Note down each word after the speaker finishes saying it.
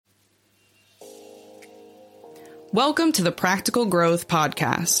Welcome to the Practical Growth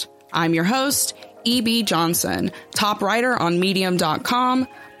Podcast. I'm your host, E.B. Johnson, top writer on Medium.com,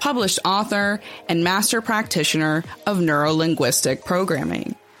 published author, and master practitioner of neuro-linguistic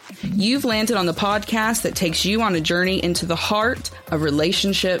programming. You've landed on the podcast that takes you on a journey into the heart of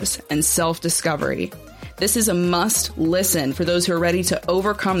relationships and self-discovery. This is a must listen for those who are ready to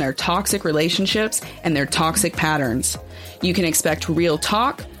overcome their toxic relationships and their toxic patterns. You can expect real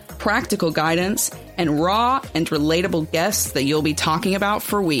talk, practical guidance, and raw and relatable guests that you'll be talking about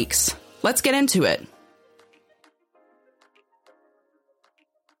for weeks. Let's get into it.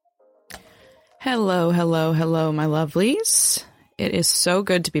 Hello, my lovelies. It is so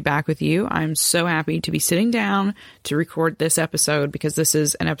good to be back with you. I'm so happy to be sitting down to record this episode because this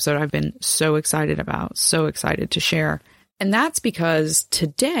is an episode I've been so excited about, so excited to share. And that's because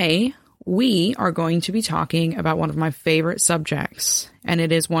today we are going to be talking about one of my favorite subjects, and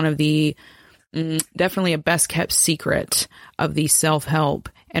it is one of the definitely a best kept secret of the self-help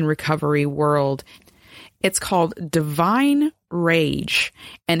and recovery world. It's called divine rage,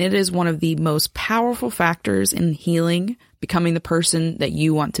 and it is one of the most powerful factors in healing, becoming the person that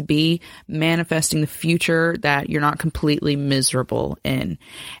you want to be, manifesting the future that you're not completely miserable in.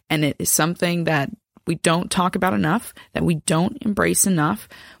 And it is something that we don't talk about enough, that we don't embrace enough,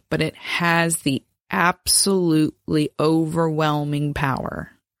 but it has the absolutely overwhelming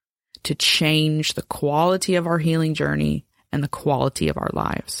power to change the quality of our healing journey and the quality of our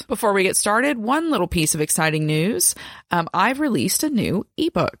lives. Before we get started, one little piece of exciting news. I've released a new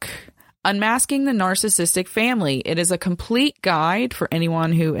ebook, Unmasking the Narcissistic Family. It is a complete guide for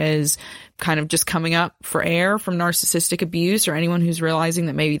anyone who is kind of just coming up for air from narcissistic abuse, or anyone who's realizing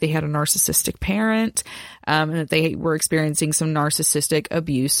that maybe they had a narcissistic parent, and that they were experiencing some narcissistic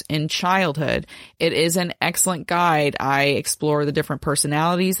abuse in childhood. It is an excellent guide. I explore the different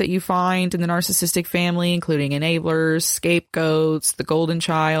personalities that you find in the narcissistic family, including enablers, scapegoats, the golden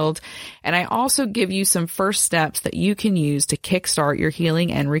child. And I also give you some first steps that you can use to kickstart your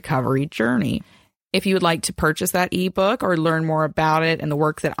healing and recovery journey. If you would like to purchase that ebook or learn more about it and the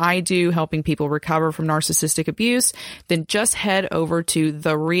work that I do helping people recover from narcissistic abuse, then just head over to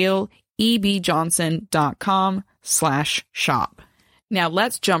therealebjohnson.com/shop. Now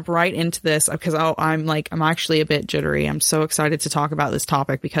let's jump right into this because I'm actually a bit jittery. I'm so excited to talk about this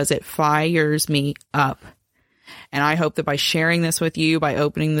topic because it fires me up. And I hope that by sharing this with you, by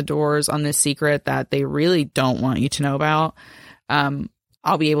opening the doors on this secret that they really don't want you to know about,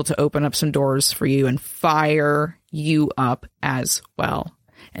 I'll be able to open up some doors for you and fire you up as well.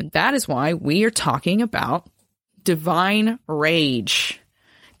 And that is why we are talking about divine rage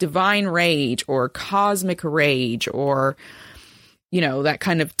or cosmic rage, or, that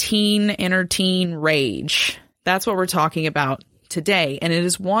kind of inner teen rage. That's what we're talking about today. And it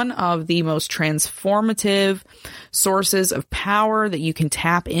is one of the most transformative sources of power that you can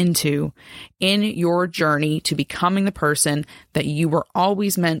tap into in your journey to becoming the person that you were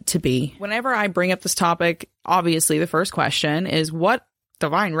always meant to be. Whenever I bring up this topic, obviously the first question is, what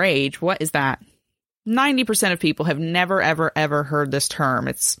divine rage? What is that? 90% of people have never, ever, ever heard this term.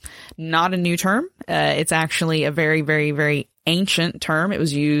 It's not a new term. It's actually a very, very, very ancient term. It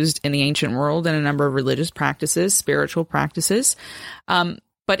was used in the ancient world in a number of religious practices, spiritual practices.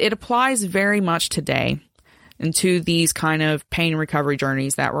 But it applies very much today into these kind of pain recovery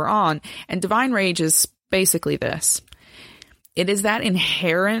journeys that we're on. And divine rage is basically this. It is that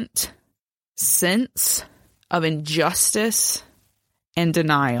inherent sense of injustice and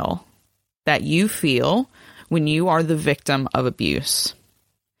denial that you feel when you are the victim of abuse.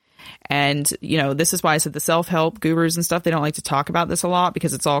 And, this is why I said the self-help gurus and stuff, they don't like to talk about this a lot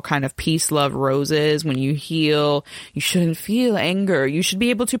because it's all kind of peace, love, roses. When you heal, you shouldn't feel anger. You should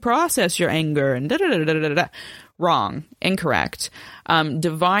be able to process your anger and da-da-da-da-da-da. Wrong. Incorrect.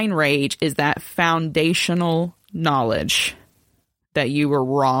 Divine rage is that foundational knowledge that you were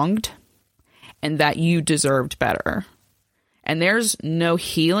wronged and that you deserved better. And there's no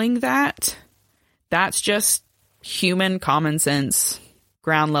healing that. That's just human common sense,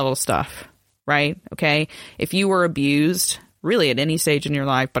 ground level stuff, right? Okay. If you were abused, really at any stage in your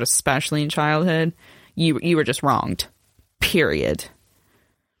life, but especially in childhood, you were just wronged, period.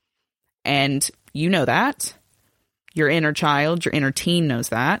 And you know that. Your inner child, your inner teen knows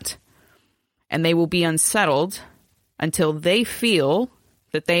that. And they will be unsettled until they feel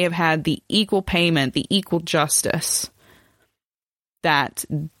that they have had the equal payment, the equal justice that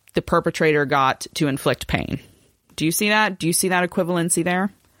the perpetrator got to inflict pain. Do you see that? Do you see that equivalency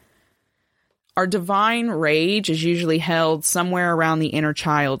there? Our divine rage is usually held somewhere around the inner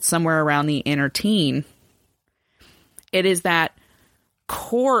child, somewhere around the inner teen. It is that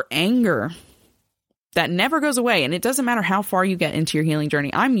core anger that never goes away. And it doesn't matter how far you get into your healing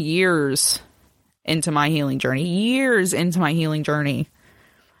journey. I'm years into my healing journey.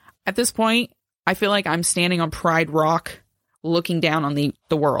 At this point, I feel like I'm standing on Pride Rock looking down on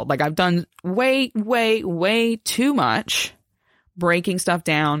the world. Like, I've done way, way, way too much breaking stuff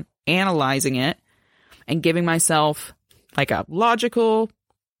down, analyzing it, and giving myself like a logical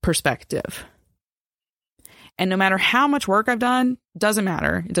perspective. And no matter how much work I've done, doesn't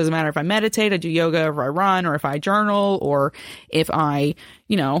matter. It doesn't matter if I meditate, I do yoga, or if I run, or if I journal, or if I,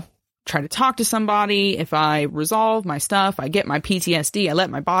 try to talk to somebody, if I resolve my stuff, I get my PTSD, I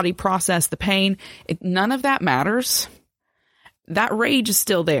let my body process the pain. None of that matters. That rage is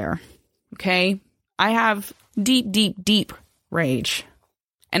still there. Okay? I have deep, deep, deep rage.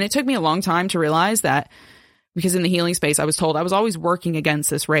 And it took me a long time to realize that, because in the healing space, I was told I was always working against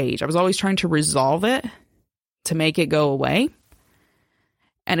this rage. I was always trying to resolve it, to make it go away.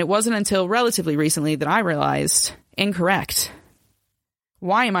 And it wasn't until relatively recently that I realized, incorrect.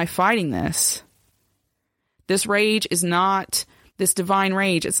 Why am I fighting this? This rage is not, this divine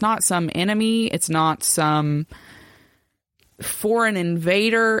rage, it's not some enemy. It's not some foreign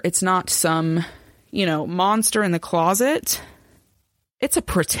invader. It's not some, monster in the closet. It's a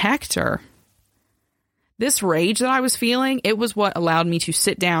protector. This rage that I was feeling, it was what allowed me to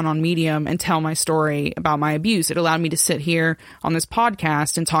sit down on Medium and tell my story about my abuse. It allowed me to sit here on this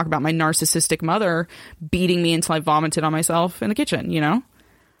podcast and talk about my narcissistic mother beating me until I vomited on myself in the kitchen,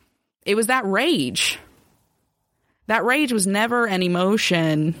 It was that rage. That rage was never an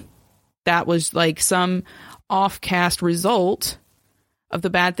emotion that was like some off-cast result of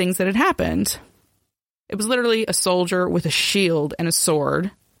the bad things that had happened. It was literally a soldier with a shield and a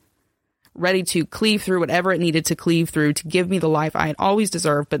sword, ready to cleave through whatever it needed to cleave through to give me the life I had always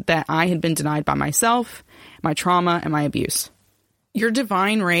deserved, but that I had been denied by myself, my trauma, and my abuse. Your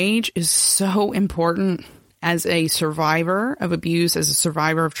divine rage is so important as a survivor of abuse, as a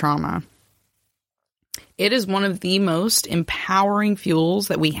survivor of trauma. It is one of the most empowering fuels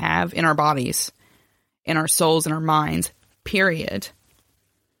that we have in our bodies, in our souls, in our minds, period.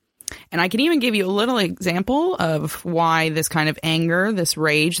 And I can even give you a little example of why this kind of anger, this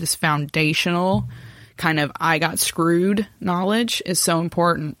rage, this foundational kind of I got screwed knowledge is so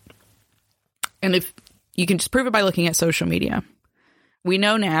important. And if you can just prove it by looking at social media. We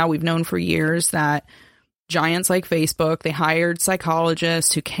know now, we've known for years that giants like Facebook, they hired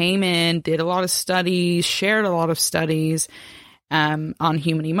psychologists who came in, did a lot of studies, shared a lot of studies on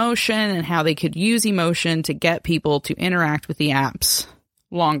human emotion and how they could use emotion to get people to interact with the apps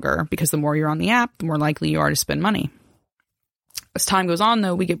longer, because the more you're on the app, the more likely you are to spend money. As time goes on,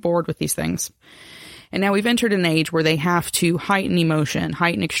 though, we get bored with these things. And now we've entered an age where they have to heighten emotion,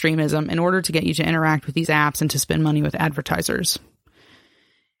 heighten extremism in order to get you to interact with these apps and to spend money with advertisers.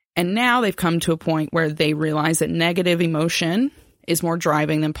 And now they've come to a point where they realize that negative emotion is more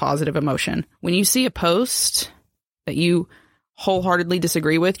driving than positive emotion. When you see a post that you wholeheartedly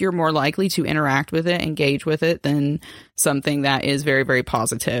disagree with, you're more likely to interact with it, engage with it, than something that is very, very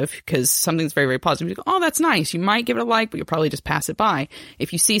positive. Because something's very, very positive, you go, oh, that's nice. You might give it a like, but you'll probably just pass it by.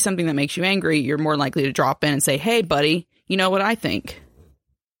 If you see something that makes you angry, you're more likely to drop in and say, hey, buddy, you know what I think?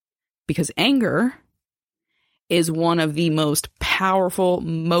 Because anger is one of the most powerful,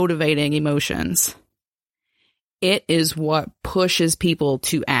 motivating emotions. It is what pushes people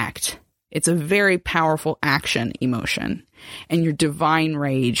to act. It's a very powerful action emotion. And your divine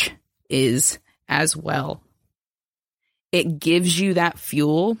rage is as well. It gives you that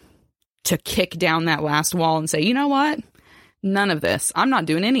fuel to kick down that last wall and say, you know what? None of this. I'm not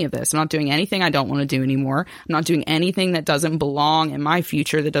doing any of this. I'm not doing anything I don't want to do anymore. I'm not doing anything that doesn't belong in my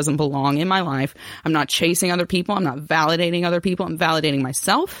future, that doesn't belong in my life. I'm not chasing other people. I'm not validating other people. I'm validating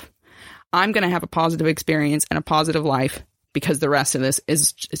myself. I'm going to have a positive experience and a positive life, because the rest of this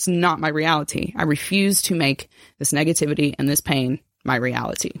it's not my reality. I refuse to make this negativity and this pain my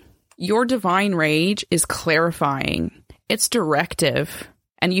reality. Your divine rage is clarifying. It's directive.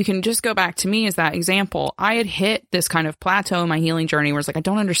 And you can just go back to me as that example. I had hit this kind of plateau in my healing journey where it's like, I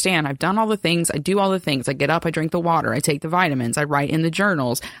don't understand. I've done all the things. I do all the things. I get up, I drink the water, I take the vitamins, I write in the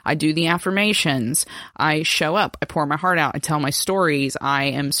journals, I do the affirmations, I show up, I pour my heart out, I tell my stories, I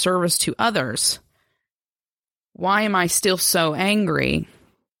am service to others. Why am I still so angry?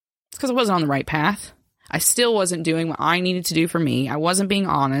 It's because I wasn't on the right path. I still wasn't doing what I needed to do for me. I wasn't being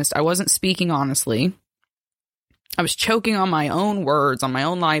honest. I wasn't speaking honestly. I was choking on my own words, on my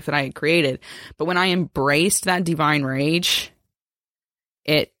own life that I had created. But when I embraced that divine rage,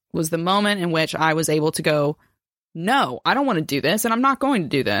 it was the moment in which I was able to go, no, I don't want to do this, and I'm not going to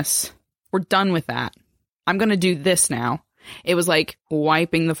do this. We're done with that. I'm going to do this now. It was like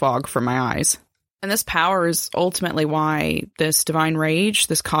wiping the fog from my eyes. And this power is ultimately why this divine rage,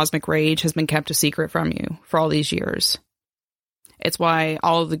 this cosmic rage, has been kept a secret from you for all these years. It's why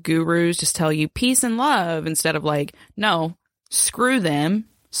all of the gurus just tell you peace and love instead of like, no, screw them,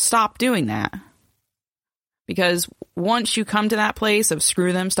 stop doing that. Because once you come to that place of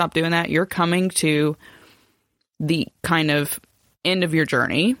screw them, stop doing that, you're coming to the kind of end of your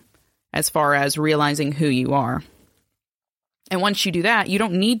journey as far as realizing who you are. And once you do that, you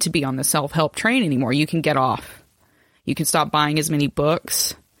don't need to be on the self-help train anymore. You can get off. You can stop buying as many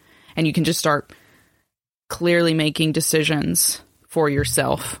books, and you can just start clearly making decisions for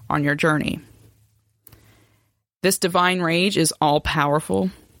yourself on your journey. This divine rage is all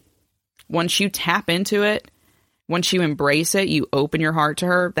powerful. Once you tap into it, once you embrace it, you open your heart to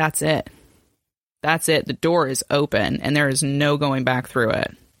her, that's it. That's it. The door is open, and there is no going back through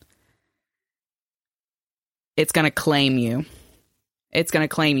it. It's going to claim you. It's going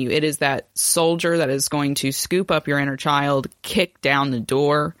to claim you. It is that soldier that is going to scoop up your inner child, kick down the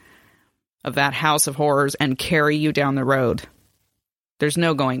door of that house of horrors, and carry you down the road. There's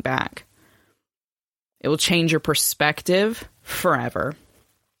no going back. It will change your perspective forever.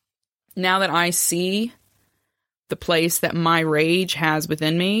 Now that I see the place that my rage has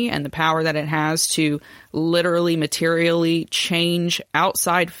within me and the power that it has to literally, materially change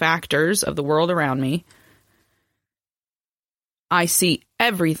outside factors of the world around me, I see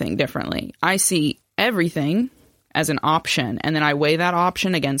everything differently. I see everything as an option, and then I weigh that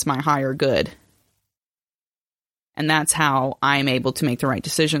option against my higher good. And that's how I'm able to make the right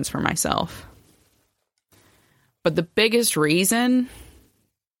decisions for myself. But the biggest reason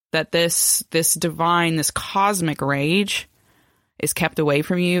that this divine, this cosmic rage is kept away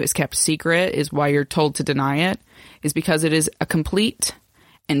from you, is kept secret, is why you're told to deny it, is because it is a complete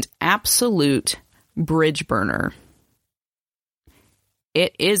and absolute bridge burner.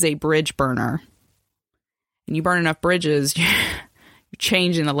 It is a bridge burner. And you burn enough bridges, you're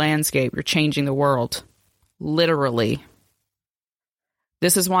changing the landscape, you're changing the world. Literally.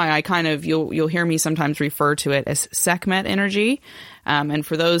 This is why I kind of, you'll hear me sometimes refer to it as Sekhmet energy. And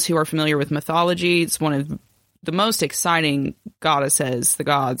for those who are familiar with mythology, it's one of the most exciting goddesses, the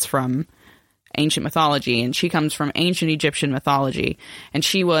gods from ancient mythology. And she comes from ancient Egyptian mythology. And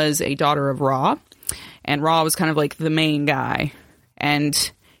she was a daughter of Ra. And Ra was kind of like the main guy.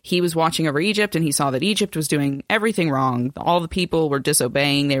 And he was watching over Egypt, and he saw that Egypt was doing everything wrong. All the people were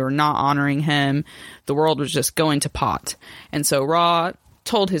disobeying. They were not honoring him. The world was just going to pot. And so Ra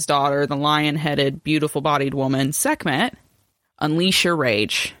told his daughter, the lion-headed, beautiful-bodied woman, Sekhmet, unleash your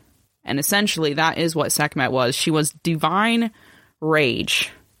rage. And essentially, that is what Sekhmet was. She was divine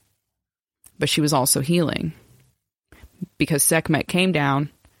rage. But she was also healing. Because Sekhmet came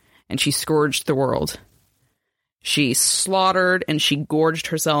down, and she scourged the world. She slaughtered and she gorged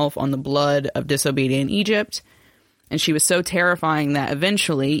herself on the blood of disobedient Egypt. And she was so terrifying that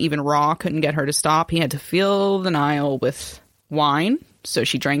eventually even Ra couldn't get her to stop. He had to fill the Nile with wine. So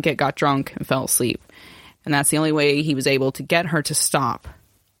she drank it, got drunk, and fell asleep. And that's the only way he was able to get her to stop.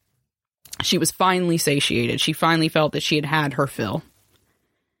 She was finally satiated. She finally felt that she had had her fill.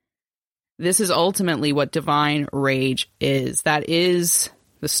 This is ultimately what divine rage is. That is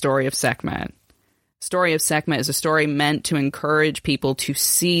the story of Sekhmet. Story of Sekhmet is a story meant to encourage people to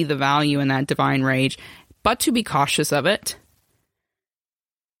see the value in that divine rage, but to be cautious of it.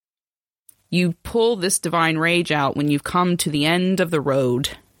 You pull this divine rage out when you've come to the end of the road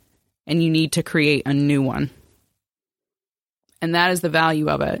and you need to create a new one. And that is the value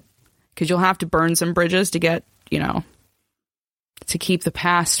of it. Because you'll have to burn some bridges to get, to keep the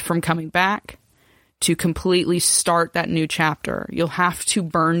past from coming back, to completely start that new chapter. You'll have to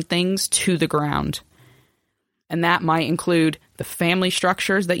burn things to the ground. And that might include the family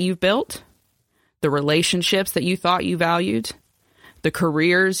structures that you've built, the relationships that you thought you valued, the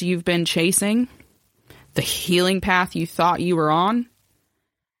careers you've been chasing, the healing path you thought you were on.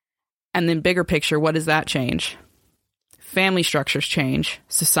 And then bigger picture, what does that change? Family structures change.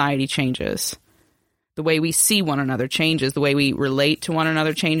 Society changes. The way we see one another changes. The way we relate to one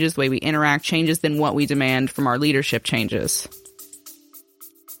another changes. The way we interact changes. Then what we demand from our leadership changes.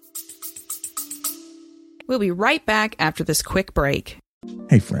 We'll be right back after this quick break.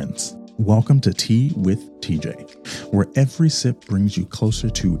 Hey friends, welcome to Tea with TJ, where every sip brings you closer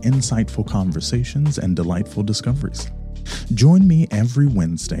to insightful conversations and delightful discoveries. Join me every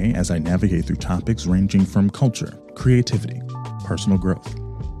Wednesday as I navigate through topics ranging from culture, creativity, personal growth,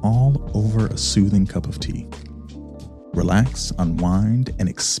 all over a soothing cup of tea. Relax, unwind, and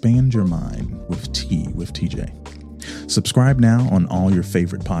expand your mind with Tea with TJ. Subscribe now on all your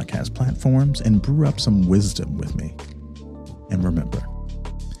favorite podcast platforms and brew up some wisdom with me. And remember,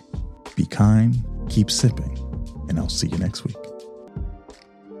 be kind, keep sipping, and I'll see you next week.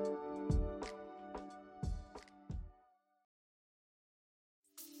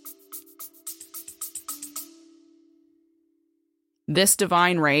 This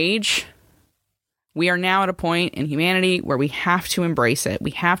divine rage, we are now at a point in humanity where we have to embrace it.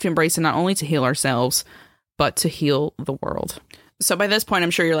 We have to embrace it not only to heal ourselves, but to heal the world. So by this point,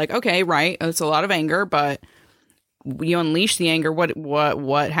 I'm sure you're like, okay, right, it's a lot of anger, but you unleash the anger,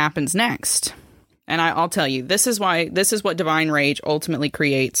 what happens next? And I'll tell you, this is what divine rage ultimately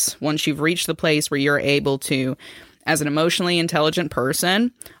creates once you've reached the place where you're able to, as an emotionally intelligent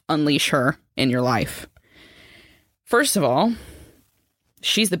person, unleash her in your life. First of all,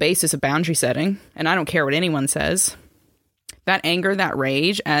 she's the basis of boundary setting, and I don't care what anyone says. That anger, that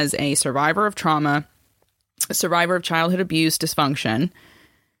rage, as a survivor of trauma, a survivor of childhood abuse, dysfunction,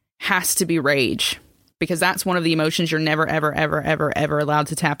 has to be rage, because that's one of the emotions you're never, ever, ever, ever, ever allowed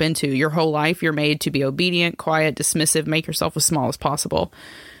to tap into. Your whole life, you're made to be obedient, quiet, dismissive, make yourself as small as possible.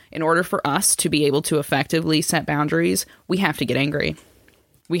 In order for us to be able to effectively set boundaries, we have to get angry.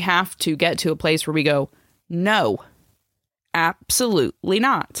 We have to get to a place where we go, no. Absolutely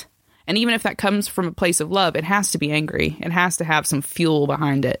not. And even if that comes from a place of love, it has to be angry. It has to have some fuel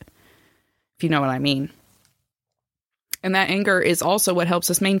behind it, if you know what I mean. And that anger is also what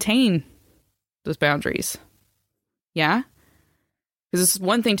helps us maintain those boundaries. Yeah? Because it's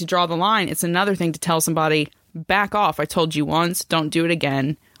one thing to draw the line. It's another thing to tell somebody, back off. I told you once, don't do it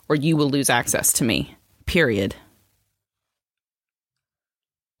again, or you will lose access to me. Period.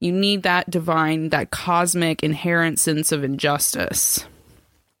 You need that divine, that cosmic, inherent sense of injustice.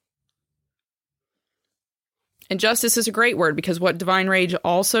 Injustice is a great word, because what divine rage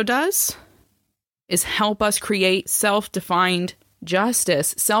also does is help us create self-defined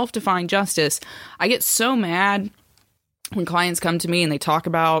justice. Self-defined justice. I get so mad when clients come to me and they talk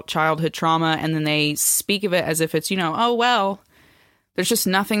about childhood trauma, and then they speak of it as if it's, oh, well, there's just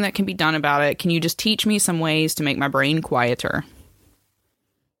nothing that can be done about it. Can you just teach me some ways to make my brain quieter?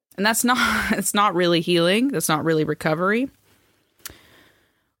 And it's not really healing. That's not really recovery.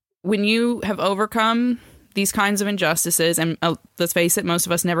 When you have overcome these kinds of injustices, and let's face it, most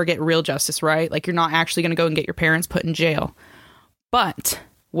of us never get real justice, right? Like, you're not actually going to go and get your parents put in jail. But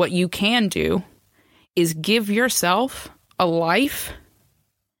what you can do is give yourself a life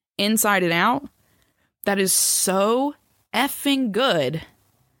inside and out that is so effing good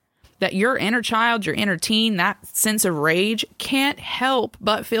that your inner child, your inner teen, that sense of rage can't help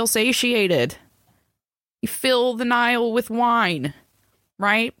but feel satiated. You fill the Nile with wine,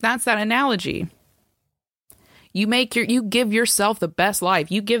 right? That's that analogy. You give yourself the best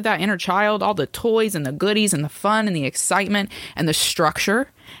life. You give that inner child all the toys and the goodies and the fun and the excitement and the structure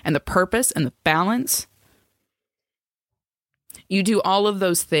and the purpose and the balance. You do all of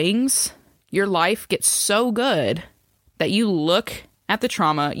those things. Your life gets so good that you look at the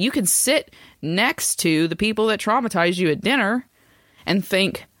trauma. You can sit next to the people that traumatized you at dinner and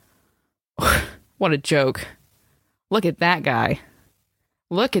think, what a joke. Look at that guy.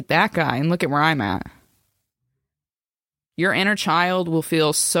 Look at that guy, and look at where I'm at. Your inner child will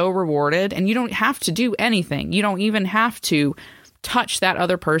feel so rewarded, and you don't have to do anything. You don't even have to touch that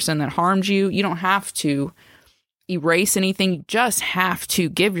other person that harmed you. You don't have to erase anything. You just have to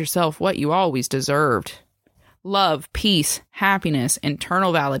give yourself what you always deserved. Love, peace, happiness,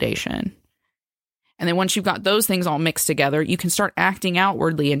 internal validation. And then once you've got those things all mixed together, you can start acting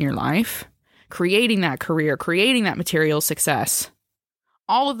outwardly in your life, creating that career, creating that material success.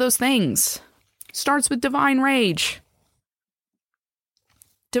 All of those things starts with divine rage.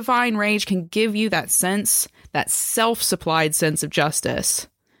 Divine rage can give you that sense, that self-supplied sense of justice.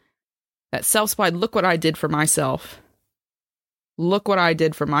 That self-supplied, look what I did for myself. Look what I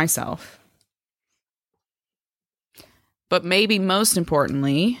did for myself. But maybe most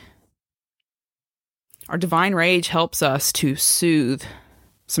importantly, our divine rage helps us to soothe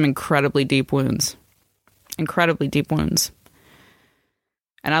some incredibly deep wounds. Incredibly deep wounds.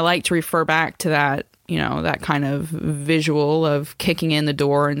 And I like to refer back to that, that kind of visual of kicking in the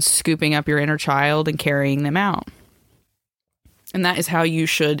door and scooping up your inner child and carrying them out. And that is how you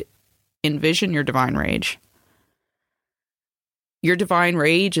should envision your divine rage. Your divine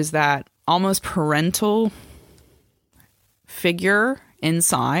rage is that almost parental figure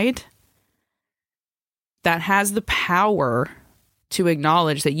inside that has the power to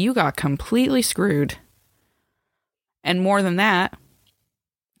acknowledge that you got completely screwed. And more than that,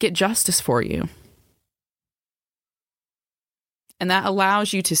 get justice for you. And that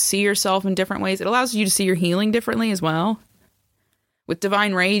allows you to see yourself in different ways. It allows you to see your healing differently as well. With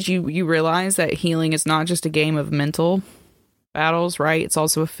divine rage, you realize that healing is not just a game of mental battles, right? It's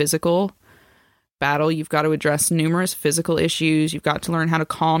also a physical battle. You've got to address numerous physical issues. You've got to learn how to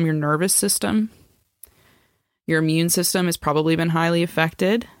calm your nervous system. Your immune system has probably been highly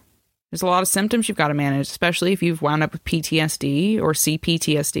affected. There's a lot of symptoms you've got to manage, especially if you've wound up with PTSD or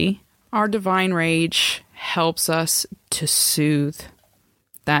CPTSD. Our divine rage helps us to soothe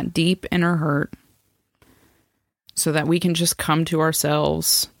that deep inner hurt so that we can just come to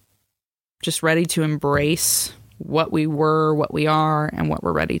ourselves, just ready to embrace what we were, what we are, and what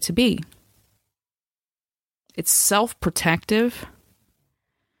we're ready to be. It's self-protective,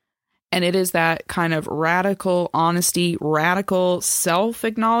 and it is that kind of radical honesty, radical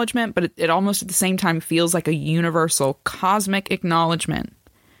self-acknowledgement, but it almost at the same time feels like a universal cosmic acknowledgement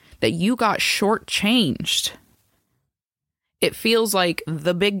that you got shortchanged. It feels like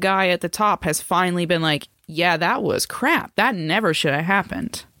the big guy at the top has finally been like, yeah, that was crap. That never should have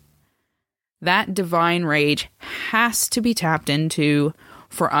happened. That divine rage has to be tapped into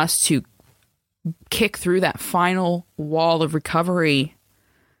for us to kick through that final wall of recovery,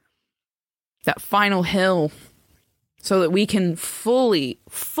 that final hill, so that we can fully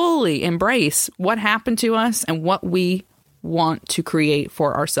embrace what happened to us and what we want to create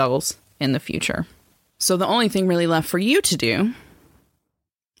for ourselves in the future. So the only thing really left for you to do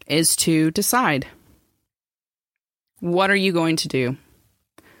is to decide. What are you going to do?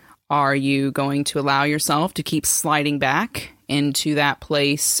 Are you going to allow yourself to keep sliding back into that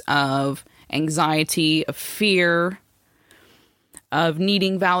place of anxiety, of fear, of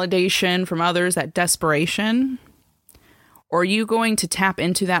needing validation from others, that desperation? Or are you going to tap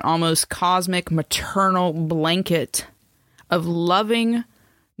into that almost cosmic maternal blanket of loving,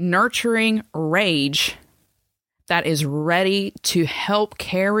 nurturing rage that is ready to help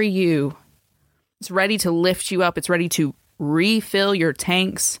carry you? It's ready to lift you up. It's ready to refill your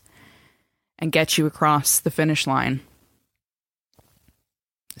tanks and get you across the finish line.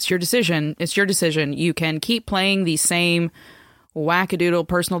 It's your decision. It's your decision. You can keep playing these same wackadoodle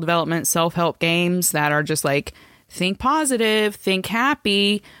personal development self-help games that are just like, think positive, think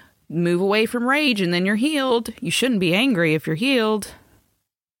happy, move away from rage, and then you're healed. You shouldn't be angry if you're healed.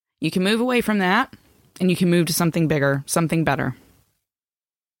 You can move away from that, and you can move to something bigger, something better.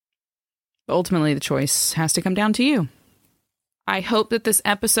 But ultimately, the choice has to come down to you. I hope that this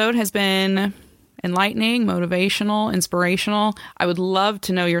episode has been enlightening, motivational, inspirational. I would love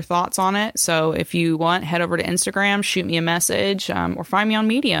to know your thoughts on it. So if you want, head over to Instagram, shoot me a message, or find me on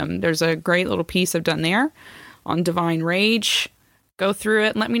Medium. There's a great little piece I've done there on Divine Rage. Go through it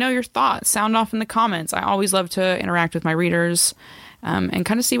and let me know your thoughts. Sound off in the comments. I always love to interact with my readers and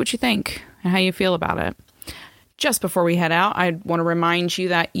kind of see what you think and how you feel about it. Just before we head out, I want to remind you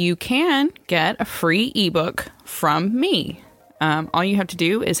that you can get a free ebook from me. All you have to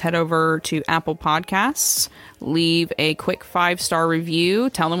do is head over to Apple Podcasts, leave a quick 5-star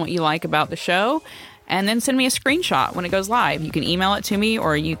review, tell them what you like about the show, and then send me a screenshot when it goes live. You can email it to me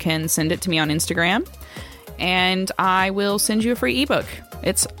or you can send it to me on Instagram, and I will send you a free ebook.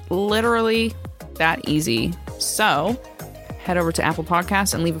 It's literally that easy. So head over to Apple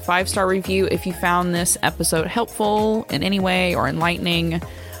Podcasts and leave a 5-star review if you found this episode helpful in any way or enlightening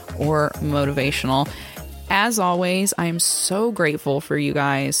or motivational. As always, I am so grateful for you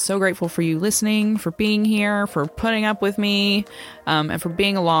guys, so grateful for you listening, for being here, for putting up with me, and for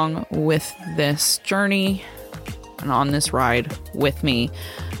being along with this journey and on this ride with me.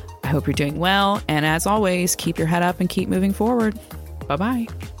 I hope you're doing well, and as always, keep your head up and keep moving forward. Bye-bye.